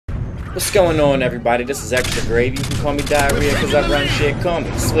What's going on, everybody? This is Extra Gravy. You can call me Diarrhea because I run shit. Call me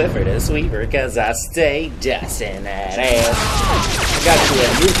Swiffer the Sweeper because I stay dusting that ass. I got you a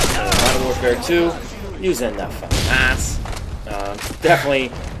Nuke, Modern Warfare 2, using the Famas.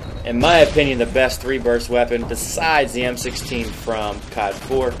 Definitely, in my opinion, the best 3-burst weapon besides the M16 from COD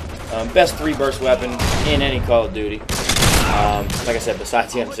 4. Best 3-burst weapon in any Call of Duty. Like I said,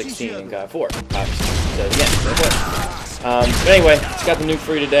 besides the M16 in COD 4, obviously. So, yeah, but anyway, it's got the Nuke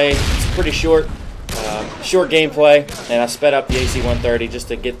for you today. It's pretty short gameplay, and I sped up the AC-130 just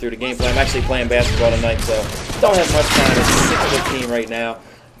to get through the gameplay. I'm actually playing basketball tonight, so don't have much time. It's 6:15 right now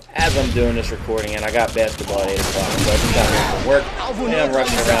as I'm doing this recording, and I got basketball at 8 o'clock, so I just got home from work, and I'm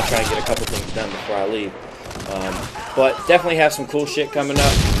rushing around trying to get a couple things done before I leave. But definitely have some cool shit coming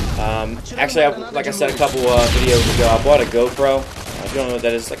up. Actually, like I said a couple videos ago, I bought a GoPro. If you don't know what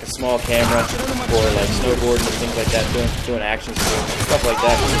that is, like a small camera for like snowboarding and things like that, doing action stuff like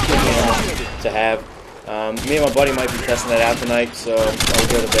that. It's a cool camera to have. Me and my buddy might be testing that out tonight, so I'll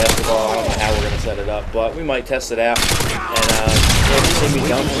go to basketball. I don't know how we're gonna set it up, but we might test it out. And if you see me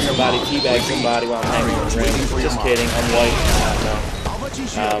dunk somebody, teabag somebody while I'm hanging on the rim, just kidding. I'm white. I don't know.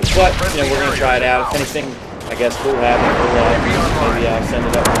 But you know, we're gonna try it out. If anything, I guess cool happens, maybe I'll send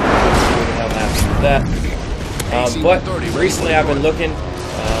it up and see what the hell happens with that. But recently I've been looking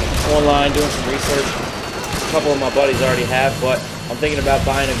online, doing some research. A couple of my buddies already have, but I'm thinking about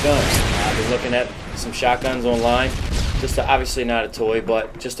buying a gun. I've been looking at some shotguns online, just to, obviously not a toy,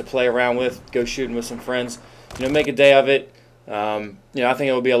 but just to play around with, go shooting with some friends. You know, make a day of it. You know, I think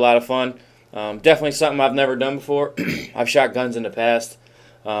it will be a lot of fun. Definitely something I've never done before. I've shot guns in the past,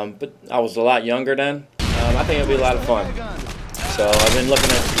 but I was a lot younger then. I think it'll be a lot of fun. So I've been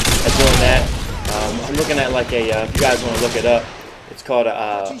looking at doing that. I'm looking at like a, if you guys want to look it up, it's called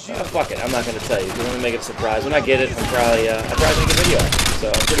a, fuck it, I'm not going to tell you. We're going to make it a surprise. When I get it, I'll probably make a video.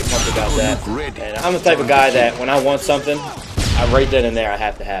 So I'm pretty pumped about that. And I'm the type of guy that when I want something, right then and there I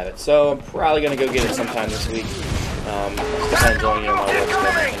have to have it. So I'm probably going to go get it sometime this week. Depends on, you know, my work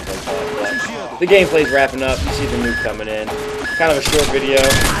stuff and things like that. But the gameplay's wrapping up. You see the Nuke coming in. Kind of a short video,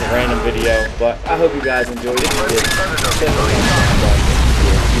 a random video, but I hope you guys enjoyed it.